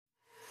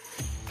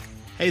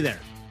Hey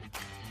there.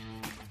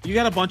 You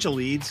got a bunch of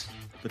leads,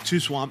 but too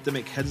swamped to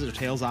make heads or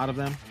tails out of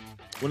them?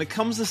 When it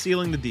comes to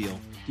sealing the deal,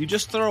 do you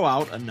just throw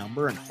out a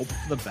number and hope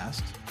for the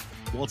best?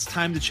 Well, it's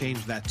time to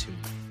change that tune.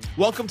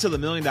 Welcome to the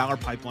 $1 Million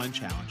Pipeline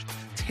Challenge,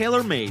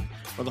 tailor-made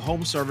for the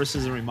home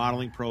services and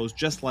remodeling pros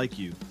just like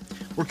you.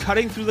 We're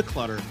cutting through the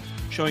clutter,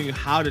 showing you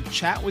how to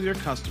chat with your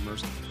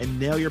customers and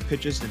nail your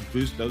pitches and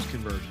boost those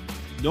conversions.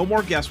 No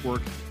more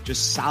guesswork,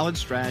 just solid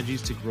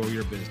strategies to grow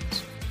your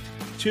business.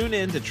 Tune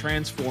in to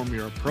transform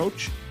your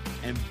approach,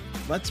 and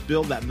let's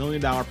build that $1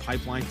 Million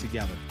Pipeline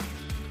together.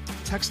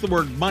 Text the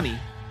word money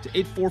to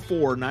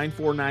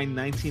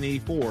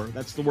 844-949-1984.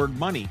 That's the word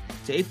money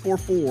to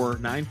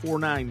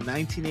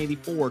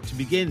 844-949-1984 to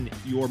begin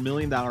your $1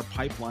 Million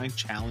Pipeline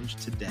Challenge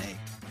today.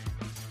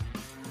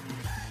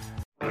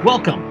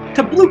 Welcome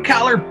to Blue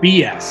Collar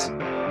BS,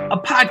 a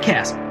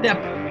podcast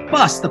that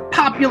busts the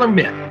popular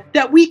myth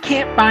that we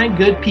can't find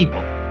good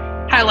people,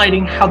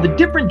 highlighting how the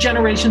different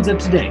generations of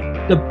today,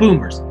 the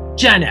boomers,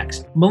 Gen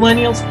X,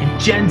 millennials,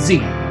 and Gen Z,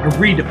 are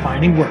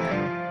redefining work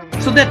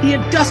so that the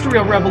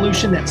industrial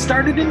revolution that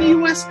started in the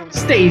U.S.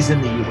 stays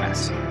in the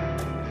U.S.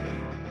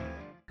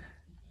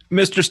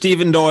 Mr.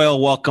 Stephen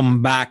Doyle,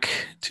 welcome back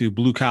to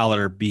Blue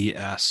Collar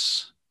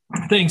BS.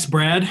 Thanks,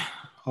 Brad.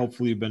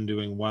 Hopefully you've been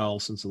doing well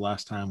since the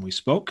last time we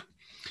spoke.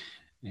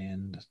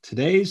 And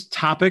today's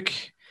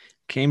topic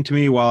came to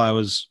me while I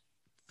was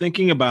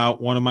thinking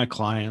about one of my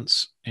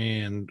clients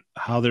and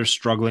how they're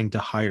struggling to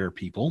hire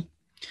people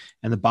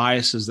and the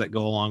biases that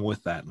go along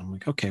with that. And I'm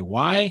like, okay,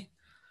 why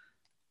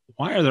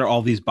are there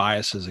all these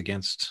biases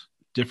against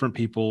different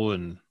people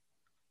and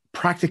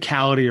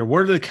practicality, or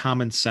where did the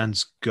common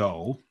sense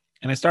go?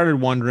 And I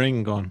started wondering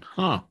and going,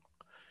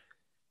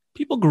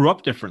 people grew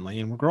up differently,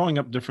 and we're growing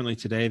up differently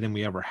today than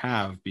we ever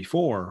have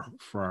before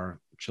for our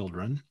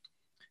children.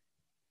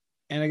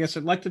 And I guess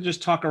I'd like to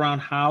just talk around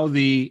how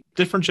the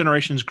different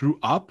generations grew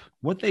up,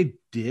 what they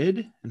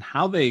did, and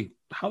how they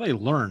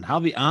learned, how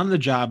the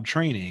on-the-job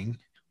training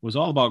was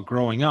all about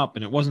growing up,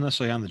 and it wasn't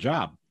necessarily on the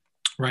job.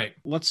 Right.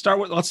 Let's start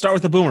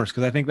with the boomers,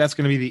 because I think that's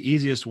going to be the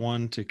easiest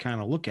one to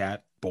kind of look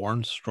at.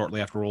 Born shortly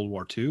after World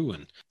War II,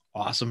 and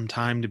awesome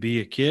time to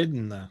be a kid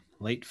in the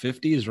late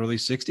 50s, early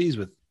 60s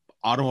with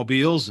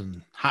automobiles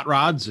and hot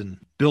rods and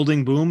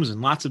building booms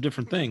and lots of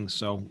different things.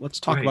 So let's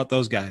talk about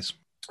those guys.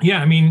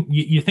 Yeah, I mean,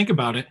 you think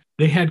about it.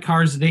 They had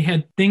cars, they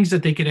had things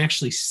that they could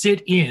actually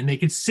sit in. They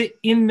could sit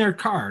in their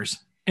cars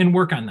and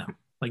work on them,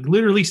 like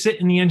literally sit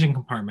in the engine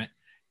compartment,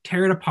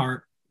 tear it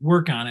apart,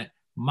 work on it,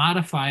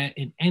 modify it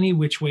in any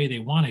which way they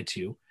wanted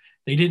to.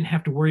 They didn't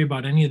have to worry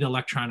about any of the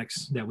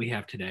electronics that we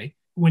have today.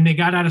 When they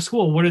got out of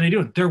school, what are they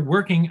doing? They're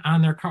working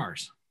on their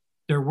cars.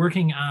 They're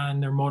working on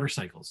their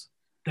motorcycles.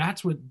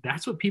 That's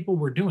what people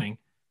were doing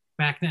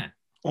back then.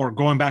 Or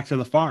going back to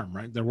the farm,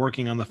 right? They're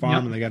working on the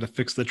farm and they got to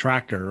fix the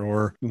tractor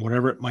or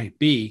whatever it might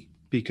be,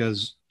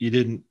 because you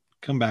didn't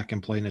come back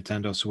and play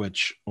Nintendo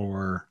Switch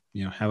or,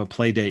 have a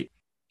play date.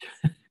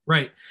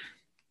 Right.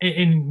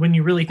 And when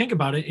you really think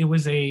about it, it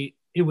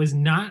was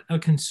not a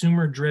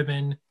consumer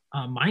driven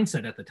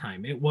mindset at the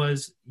time. It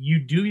was, you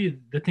do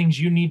the things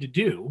you need to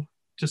do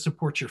to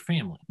support your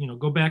family.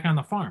 Go back on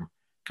the farm.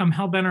 Come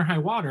hell bent or high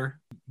water,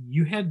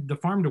 you had the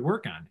farm to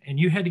work on, and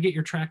you had to get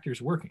your tractors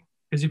working.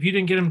 Because if you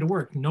didn't get them to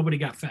work, nobody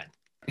got fed.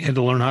 You had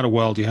to learn how to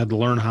weld. You had to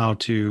learn how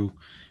to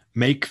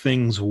make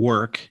things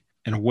work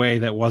in a way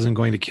that wasn't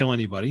going to kill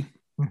anybody,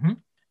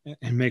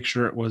 and make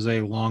sure it was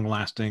a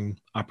long-lasting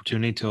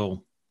opportunity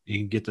till you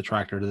can get the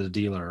tractor to the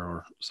dealer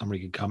or somebody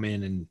could come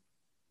in and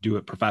do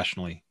it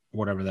professionally,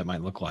 whatever that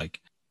might look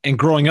like. And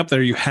growing up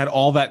there, you had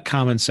all that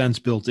common sense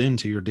built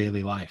into your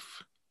daily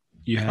life.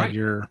 You had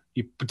you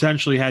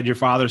potentially had your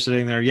father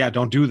sitting there,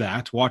 don't do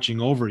that, watching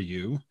over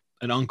you,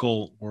 an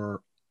uncle or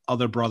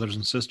other brothers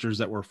and sisters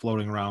that were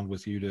floating around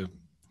with you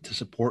to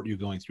support you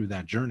going through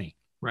that journey.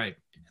 Right.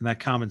 And that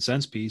common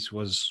sense piece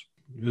was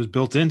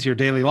built into your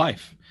daily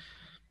life.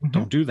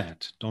 Don't do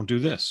that. Don't do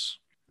this.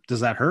 Does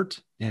that hurt?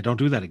 Yeah, don't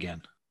do that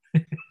again.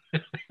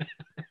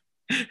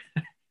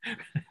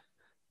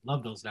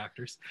 Love those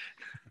doctors.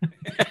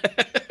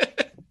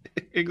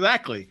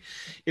 Exactly.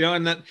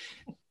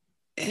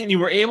 And you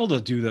were able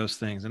to do those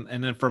things.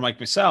 And then for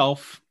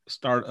myself,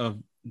 start of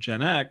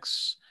Gen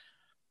X,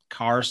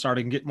 cars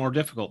started to get more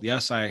difficult.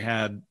 Yes, I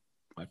had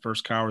my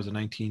first car was a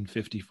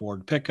 1950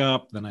 Ford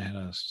pickup. Then I had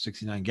a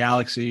 69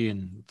 Galaxy.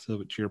 And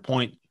so to your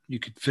point, you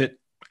could fit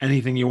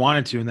anything you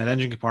wanted to in that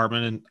engine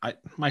compartment. And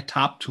my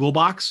top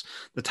toolbox,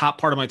 the top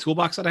part of my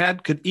toolbox that I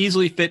had, could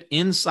easily fit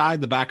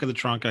inside the back of the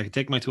trunk. I could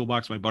take my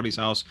toolbox to my buddy's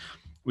house.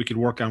 We could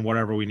work on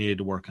whatever we needed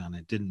to work on.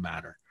 It didn't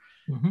matter.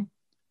 And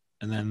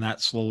then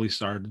that slowly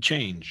started to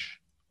change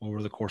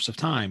over the course of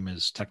time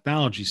as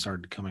technology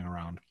started coming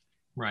around.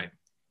 Right.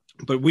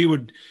 But we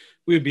would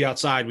be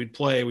outside, we'd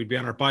play, we'd be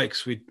on our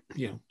bikes. We'd,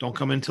 don't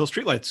come in until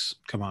streetlights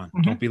come on.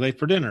 Don't be late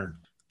for dinner.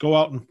 Go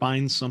out and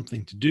find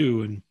something to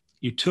do. And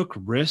you took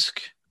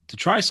risk to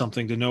try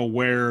something, to know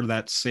where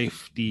that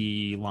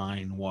safety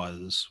line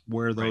was,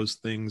 where those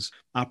things,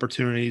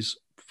 opportunities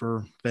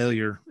for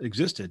failure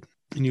existed.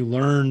 And you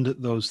learned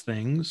those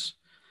things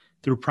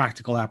through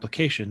practical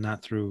application,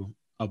 not through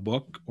a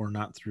book or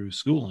not through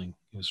schooling.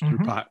 It was through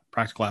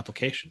practical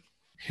application.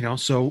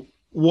 So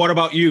what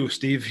about you,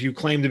 Steve? You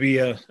claim to be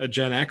a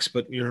Gen X,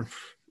 but you're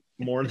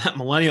more in that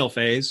millennial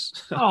phase.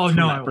 Oh, from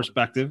no, that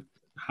perspective.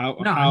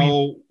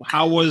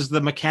 How was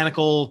the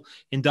mechanical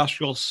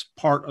industrial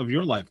part of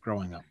your life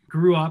growing up?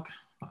 Grew up,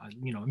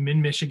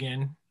 in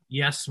Michigan.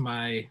 Yes,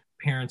 my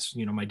parents,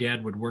 my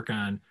dad would work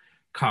on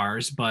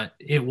cars, but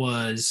it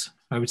was,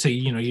 I would say,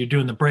 you're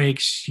doing the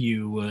brakes.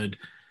 You would,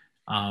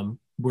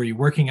 were you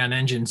working on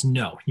engines?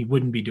 No, you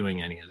wouldn't be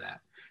doing any of that.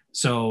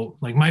 So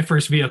like my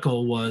first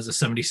vehicle was a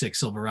 76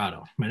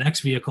 Silverado. My next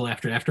vehicle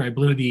after I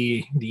blew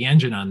the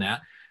engine on that,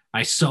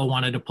 I so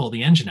wanted to pull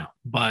the engine out,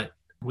 but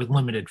with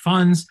limited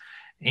funds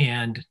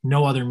and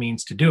no other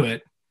means to do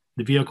it,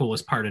 the vehicle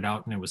was parted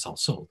out and it was all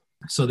sold.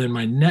 So then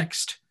my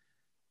next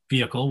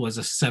vehicle was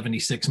a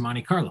 76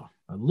 Monte Carlo.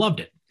 I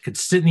loved it. Could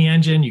sit in the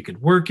engine, you could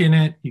work in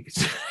it,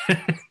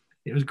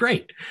 it was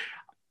great.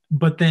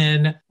 But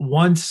then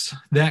once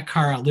that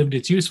car outlived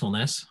its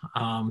usefulness,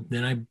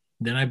 then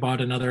I bought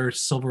another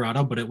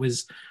Silverado, but it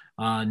was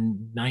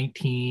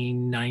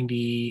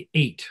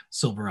 1998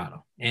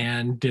 Silverado.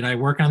 And did I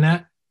work on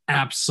that?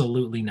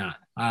 Absolutely not.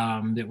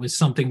 It was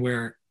something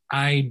where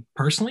I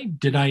personally,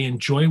 did I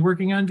enjoy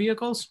working on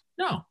vehicles?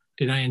 No.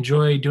 Did I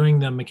enjoy doing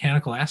the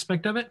mechanical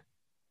aspect of it?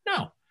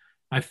 No.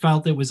 I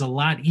felt it was a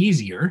lot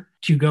easier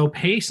to go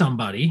pay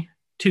somebody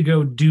to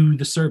go do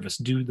the service,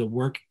 do the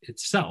work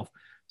itself,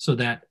 so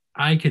that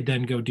I could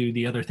then go do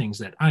the other things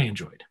that I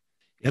enjoyed.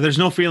 Yeah, there's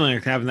no feeling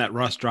like having that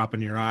rust drop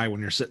in your eye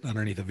when you're sitting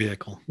underneath a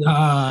vehicle.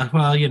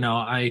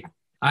 I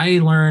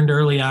learned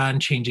early on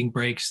changing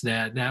brakes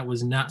that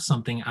was not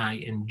something I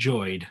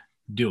enjoyed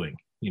doing.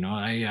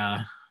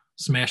 I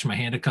smashed my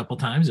hand a couple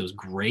times. It was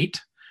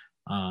great.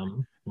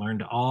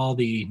 Learned all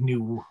the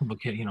new,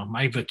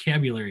 my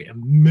vocabulary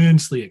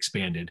immensely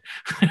expanded.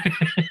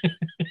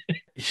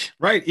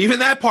 Right. Even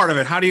that part of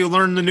it. How do you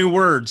learn the new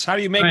words? How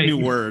do you make new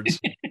words?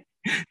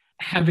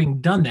 Having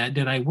done that,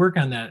 did I work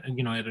on that,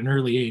 at an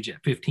early age,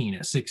 at 15,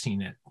 at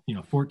 16, at,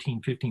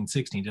 14, 15,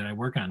 16, did I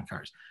work on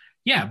cars?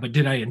 Yeah, but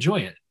did I enjoy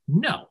it?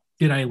 No.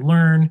 Did I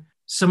learn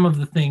some of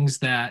the things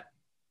that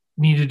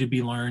needed to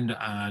be learned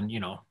on,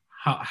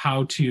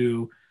 how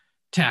to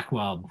tack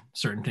weld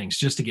certain things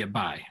just to get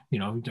by?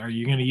 Are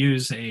you going to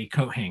use a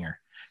coat hanger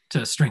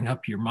to string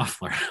up your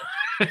muffler?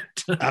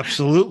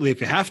 Absolutely,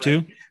 if you have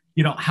to.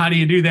 How do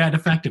you do that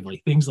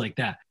effectively? Things like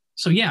that.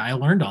 So yeah, I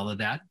learned all of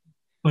that.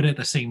 But at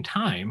the same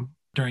time,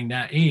 during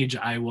that age,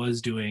 I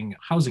was doing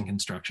housing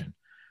construction.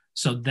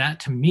 So that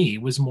to me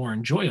was more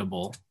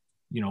enjoyable,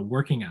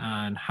 working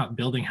on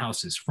building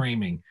houses,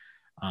 framing,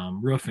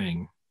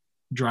 roofing,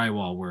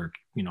 drywall work,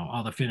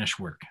 all the finish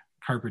work,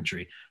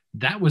 carpentry.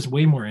 That was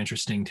way more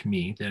interesting to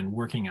me than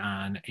working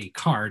on a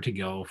car to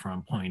go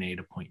from point A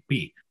to point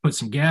B. Put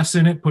some gas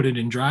in it, put it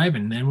in drive,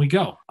 and then we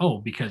go. Oh,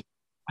 because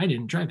I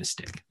didn't drive a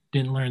stick.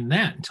 Didn't learn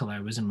that until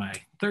I was in my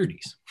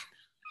 30s.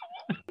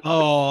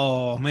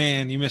 Oh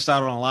man, you missed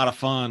out on a lot of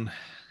fun.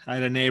 I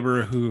had a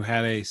neighbor who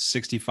had a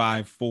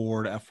 65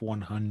 Ford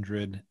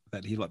F100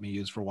 that he let me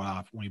use for a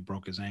while when he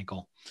broke his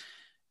ankle.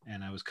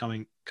 And I was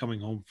coming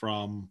home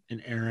from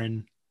an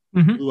errand,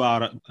 blew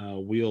out a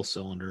wheel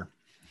cylinder.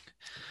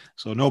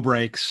 So no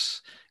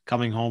brakes,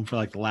 coming home for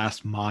like the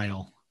last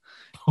mile.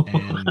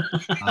 And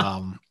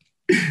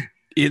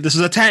this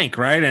is a tank,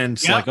 right? And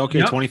it's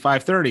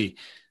 25, 30.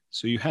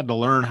 So you had to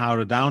learn how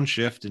to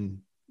downshift and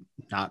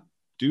not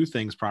do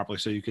things properly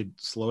so you could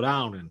slow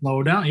down.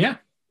 Yeah.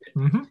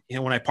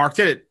 Mm-hmm. When I parked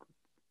it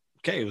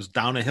was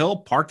down a hill,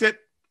 parked it,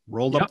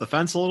 rolled up the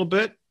fence a little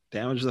bit,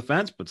 damaged the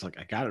fence, but it's like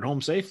I got it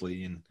home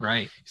safely. And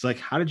right. He's like,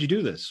 how did you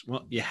do this?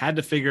 Well, you had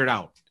to figure it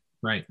out.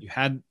 Right. You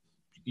had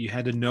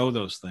to know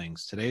those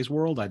things. Today's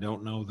world, I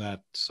don't know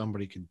that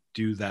somebody could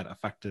do that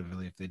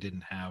effectively if they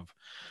didn't have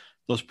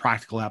those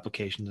practical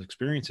applications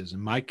experiences.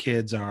 And my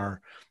kids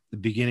are the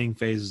beginning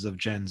phases of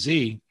Gen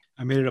Z.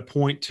 I made it a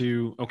point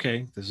to,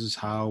 okay, this is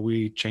how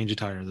we change a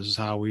tire. This is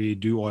how we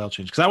do oil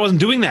change. Because I wasn't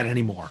doing that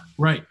anymore.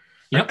 Right.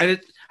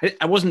 Yep.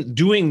 I wasn't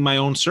doing my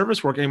own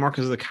service work anymore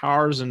because the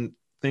cars and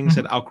things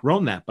had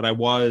outgrown that. But I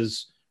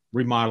was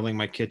remodeling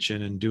my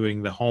kitchen and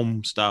doing the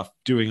home stuff,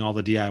 doing all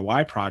the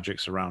DIY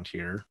projects around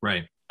here.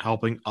 Right.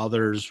 Helping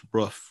others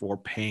roof or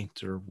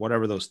paint or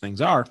whatever those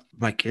things are.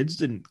 My kids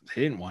didn't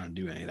want to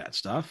do any of that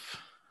stuff.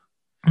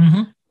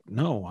 Mm-hmm.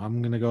 No,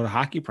 I'm going to go to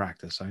hockey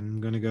practice.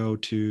 I'm going to go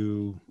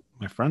to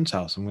my friend's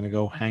house. I'm going to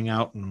go hang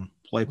out and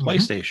play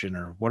PlayStation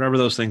or whatever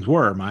those things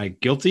were. Am I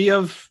guilty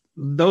of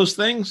those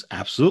things?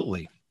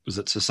 Absolutely. Was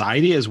it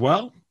society as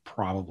well?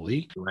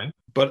 Probably. Right.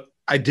 But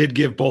I did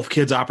give both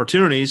kids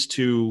opportunities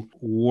to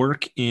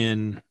work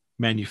in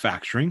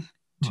manufacturing,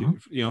 to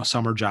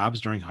summer jobs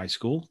during high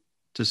school,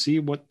 to see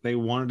what they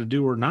wanted to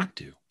do or not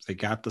do. They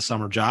got the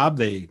summer job.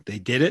 They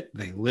did it.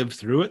 They lived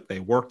through it.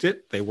 They worked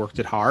it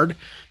hard,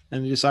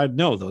 and they decided,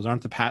 no, those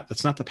aren't the path.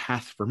 That's not the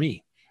path for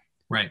me.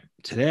 Right.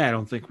 Today, I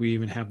don't think we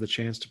even have the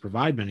chance to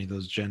provide many of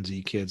those Gen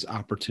Z kids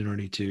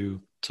opportunity to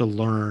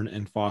learn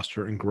and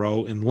foster and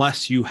grow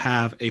unless you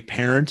have a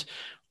parent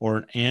or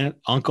an aunt,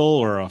 uncle,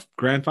 or a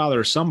grandfather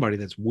or somebody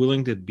that's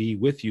willing to be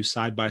with you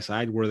side by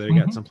side where they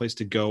got someplace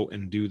to go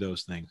and do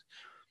those things.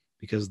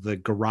 Because the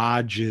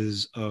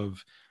garages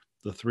of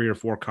the 3 or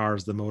 4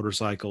 cars, the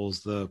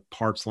motorcycles, the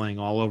parts laying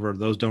all over,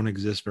 those don't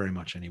exist very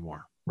much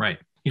anymore. Right.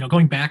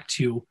 Going back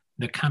to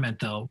the comment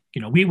though,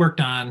 we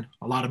worked on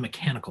a lot of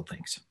mechanical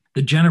things.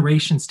 The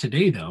generations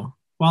today though,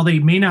 while they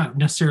may not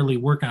necessarily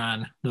work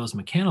on those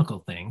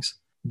mechanical things,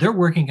 they're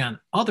working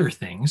on other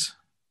things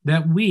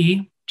that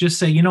we just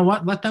say, you know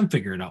what, let them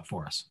figure it out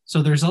for us.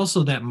 So there's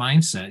also that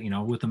mindset,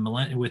 with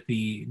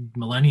the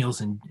millennials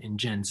and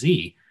Gen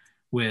Z,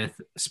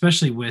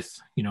 especially with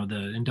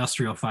the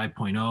industrial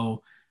 5.0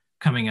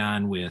 coming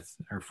on with,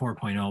 or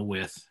 4.0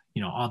 with,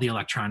 all the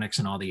electronics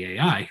and all the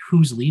AI.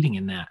 Who's leading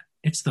in that?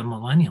 It's the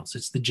millennials,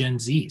 it's the Gen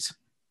Zs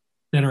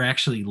that are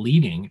actually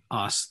leading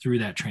us through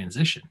that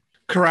transition.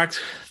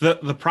 Correct.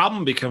 The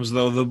problem becomes,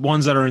 though, the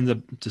ones that are in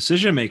the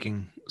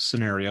decision-making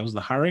scenarios,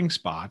 the hiring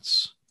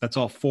spots, that's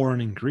all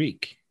foreign and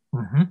Greek.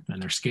 And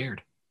they're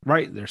scared.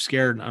 Right. They're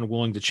scared and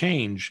unwilling to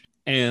change.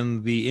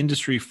 And the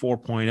industry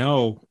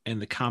 4.0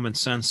 and the common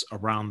sense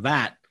around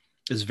that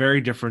is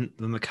very different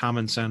than the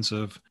common sense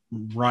of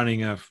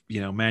running a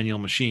manual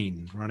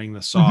machine, running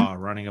the saw,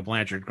 running a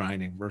Blanchard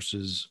grinding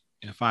versus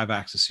a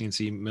 5-axis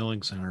CNC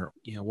milling center.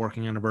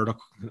 Working on a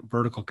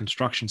vertical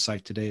construction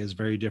site today is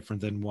very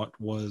different than what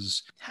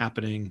was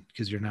happening,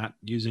 because you're not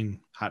using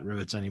hot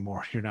rivets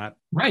anymore. You're not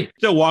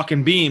still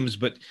walking beams,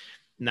 but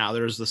now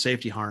there's the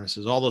safety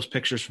harnesses. All those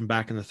pictures from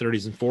back in the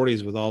 30s and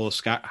 40s with all those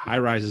high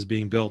rises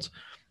being built,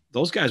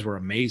 those guys were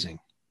amazing.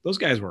 Those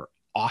guys were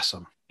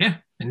awesome. Yeah,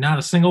 and not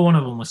a single one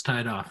of them was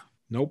tied off.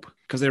 Nope,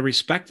 because they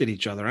respected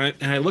each other.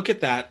 And I look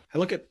at that. I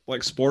look at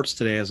like sports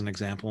today as an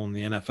example, in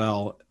the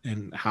NFL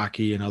and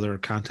hockey and other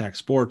contact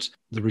sports.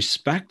 The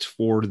respect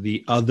for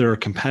the other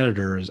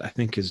competitors, I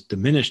think, is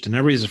diminished, and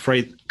everybody's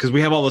afraid because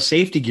we have all the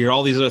safety gear,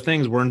 all these other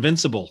things. We're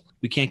invincible.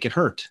 We can't get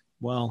hurt.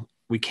 Well,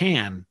 we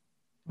can.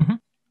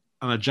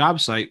 On a job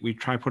site, we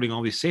try putting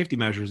all these safety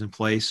measures in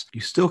place.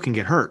 You still can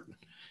get hurt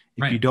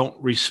if you don't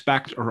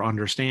respect or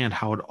understand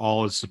how it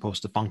all is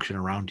supposed to function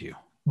around you.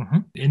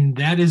 And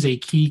that is a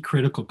key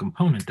critical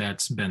component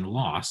that's been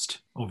lost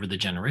over the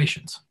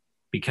generations,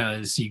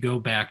 because you go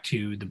back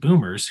to the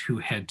boomers who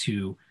had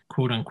to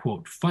quote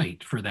unquote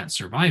fight for that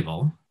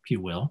survival, if you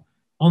will,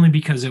 only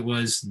because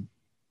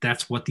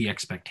that's what the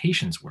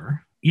expectations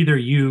were. Either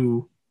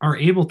you are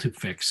able to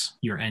fix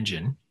your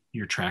engine,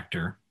 your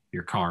tractor,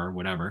 your car,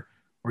 whatever,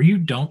 or you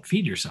don't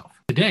feed yourself.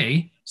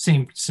 Today,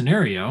 same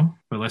scenario,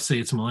 but let's say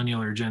it's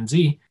millennial or Gen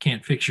Z,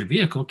 can't fix your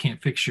vehicle,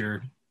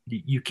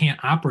 you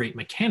can't operate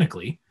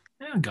mechanically.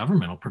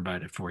 Government will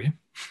provide it for you.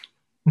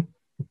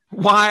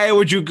 Why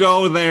would you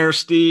go there,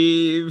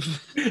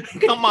 Steve?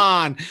 Come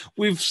on.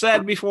 We've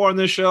said before on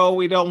the show,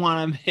 we don't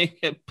want to make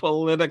it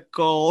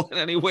political in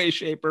any way,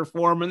 shape, or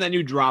form. And then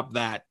you drop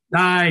that.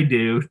 I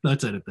do.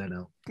 Let's edit that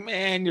out.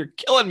 Man, you're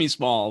killing me,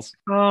 Smalls.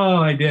 Oh,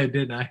 I did,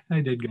 didn't I?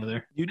 I did go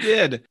there. You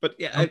did. But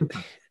yeah,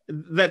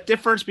 that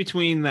difference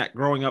between that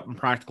growing up and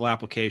practical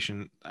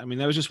application, I mean,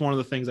 that was just one of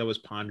the things I was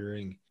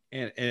pondering.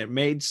 And it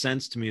made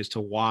sense to me as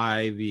to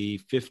why the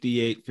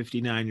 58,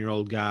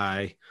 59-year-old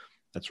guy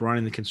that's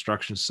running the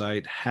construction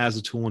site, has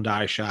a tool and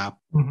die shop,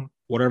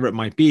 whatever it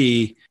might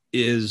be,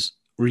 is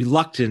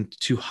reluctant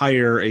to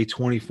hire a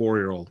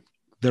 24-year-old.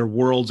 Their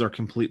worlds are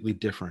completely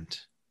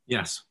different.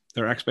 Yes.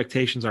 Their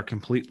expectations are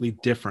completely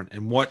different.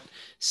 And what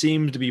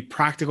seems to be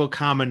practical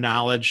common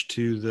knowledge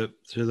to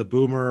the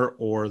boomer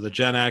or the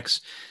Gen X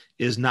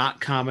is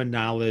not common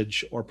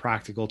knowledge or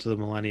practical to the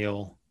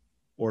millennial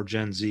or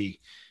Gen Z.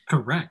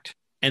 Correct.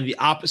 And the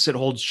opposite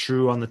holds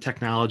true on the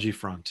technology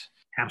front.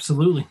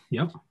 Absolutely.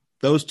 Yep.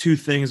 Those two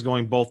things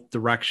going both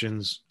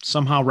directions,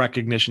 somehow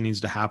recognition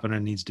needs to happen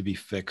and needs to be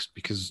fixed,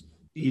 because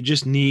you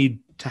just need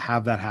to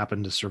have that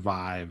happen to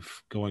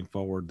survive going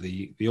forward.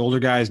 The older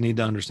guys need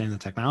to understand the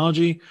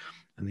technology,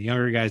 and the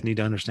younger guys need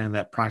to understand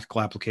that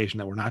practical application,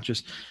 that we're not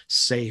just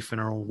safe in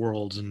our own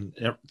worlds and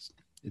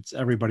it's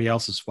everybody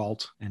else's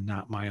fault and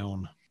not my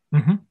own.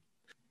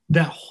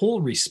 That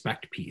whole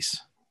respect piece,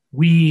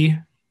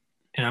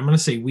 and I'm going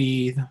to say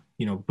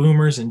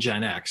boomers and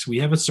Gen X, we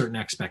have a certain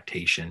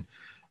expectation,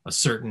 a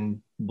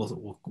certain,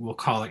 we'll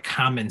call it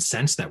common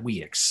sense, that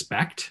we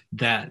expect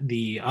that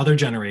the other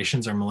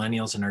generations, our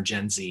millennials and our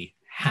Gen Z,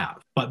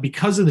 have. But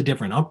because of the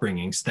different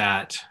upbringings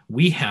that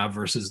we have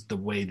versus the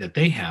way that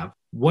they have,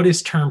 what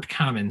is termed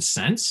common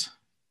sense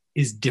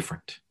is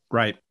different.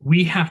 Right.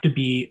 We have to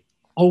be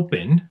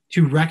open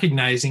to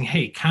recognizing,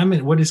 hey,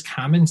 what is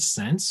common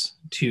sense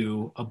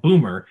to a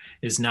boomer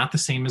is not the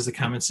same as the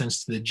common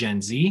sense to the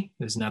Gen Z,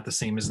 is not the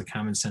same as the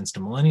common sense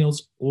to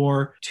millennials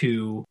or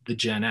to the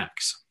Gen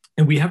X.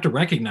 And we have to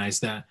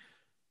recognize that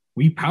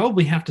we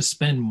probably have to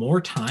spend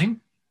more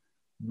time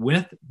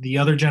with the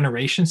other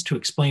generations to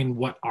explain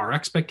what our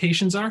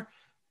expectations are,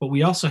 but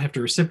we also have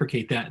to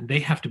reciprocate that, and they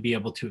have to be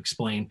able to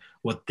explain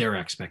what their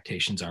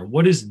expectations are.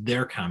 What is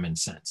their common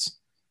sense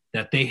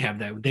that they have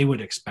that they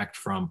would expect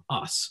from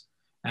us?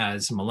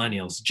 as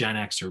millennials, Gen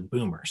X, or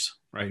boomers.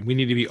 Right. We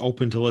need to be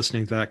open to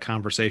listening to that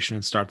conversation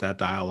and start that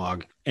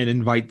dialogue and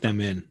invite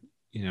them in,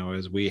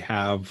 as we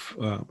have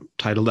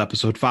titled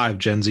episode 5,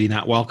 Gen Z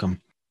Not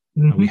Welcome.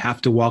 Mm-hmm. We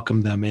have to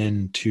welcome them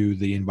into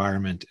the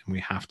environment, and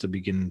we have to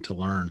begin to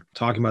learn.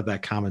 Talking about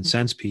that common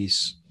sense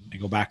piece, I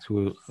go back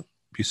to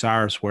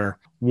Bucyrus, where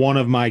one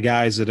of my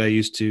guys that I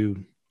used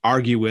to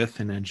argue with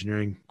in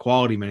engineering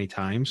quality many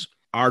times,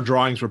 our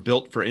drawings were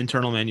built for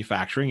internal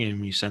manufacturing, and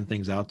when you send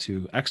things out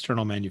to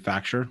external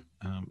manufacture,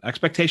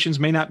 expectations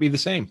may not be the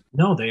same.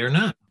 No, they are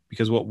not.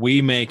 Because what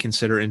we may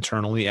consider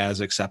internally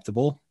as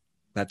acceptable,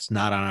 that's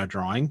not on our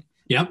drawing.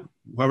 Yep.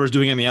 Whoever's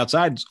doing it on the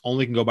outside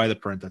only can go by the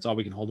print. That's all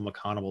we can hold them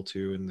accountable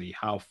to. And the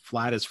how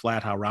flat is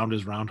flat, how round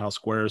is round, how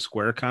square is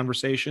square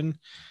conversation.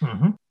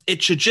 Mm-hmm.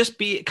 It should just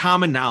be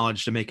common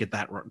knowledge to make it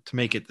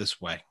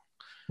this way.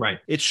 Right.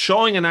 It's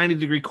showing a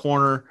 90-degree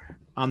corner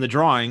on the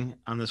drawing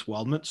on this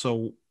weldment.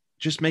 So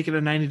just make it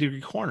a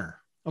 90-degree corner.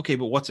 Okay,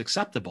 but what's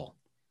acceptable?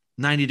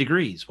 90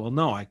 degrees. Well,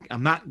 no,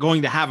 I'm not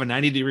going to have a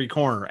 90-degree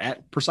corner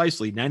at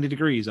precisely 90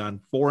 degrees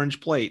on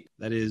 4-inch plate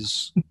that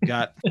is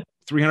got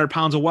 300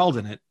 pounds of weld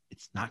in it.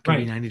 It's not going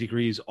to be 90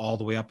 degrees all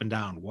the way up and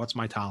down. What's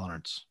my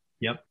tolerance?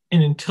 Yep.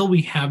 And until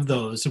we have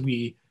those,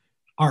 we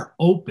are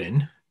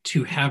open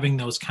to having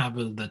those kind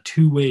of the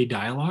 2-way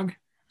dialogue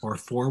or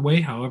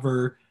 4-way,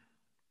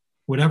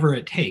 whatever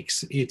it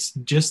takes. It's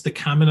just the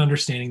common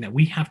understanding that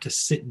we have to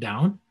sit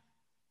down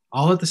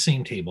all at the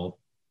same table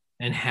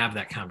and have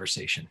that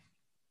conversation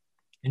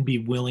and be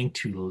willing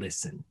to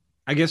listen.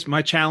 I guess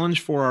my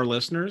challenge for our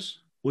listeners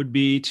would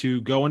be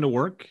to go into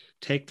work,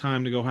 take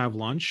time to go have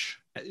lunch.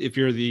 If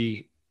you're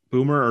the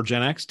boomer or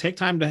Gen X, take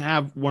time to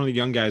have one of the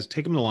young guys,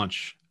 take them to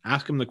lunch,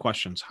 ask them the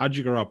questions. How'd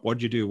you grow up?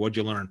 What'd you do? What'd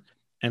you learn?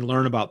 And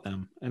learn about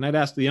them. And I'd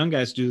ask the young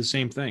guys to do the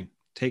same thing.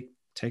 Take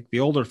the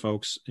older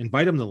folks,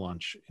 invite them to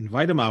lunch,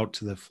 invite them out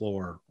to the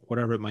floor,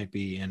 whatever it might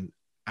be, and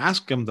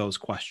ask them those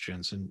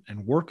questions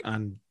and work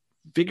on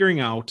figuring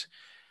out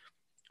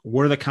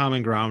where the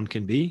common ground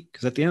can be.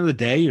 Because at the end of the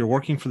day, you're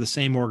working for the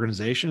same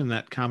organization, and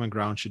that common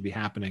ground should be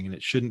happening, and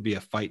it shouldn't be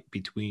a fight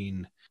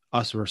between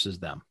us versus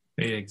them.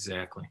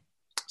 Exactly.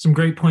 Some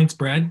great points,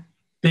 Brad.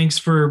 Thanks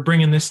for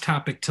bringing this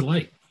topic to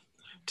light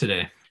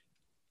today.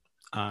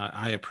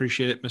 I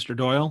appreciate it, Mr.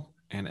 Doyle.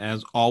 And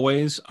as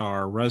always,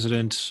 our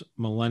resident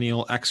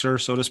millennial Xer,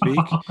 so to speak,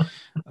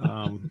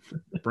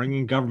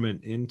 bringing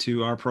government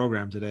into our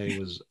program today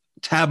was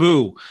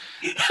taboo.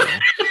 So,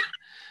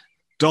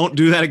 don't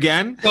do that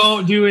again.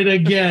 Don't do it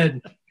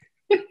again.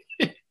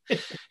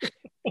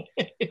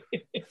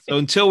 So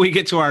until we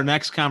get to our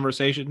next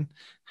conversation,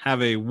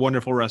 have a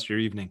wonderful rest of your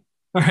evening.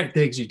 All right.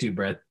 Thanks, you too,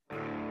 Brad.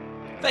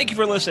 Thank you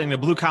for listening to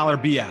Blue Collar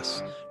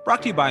BS,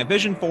 brought to you by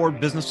Vision Forward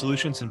Business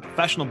Solutions and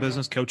Professional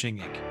Business Coaching,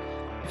 Inc.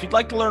 If you'd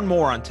like to learn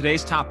more on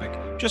today's topic,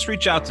 just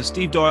reach out to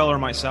Steve Doyle or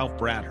myself,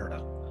 Brad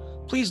Herta.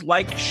 Please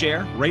like,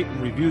 share, rate,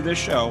 and review this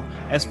show,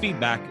 as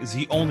feedback is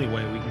the only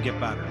way we can get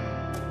better.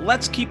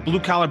 Let's keep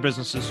blue-collar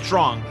businesses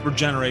strong for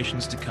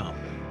generations to come.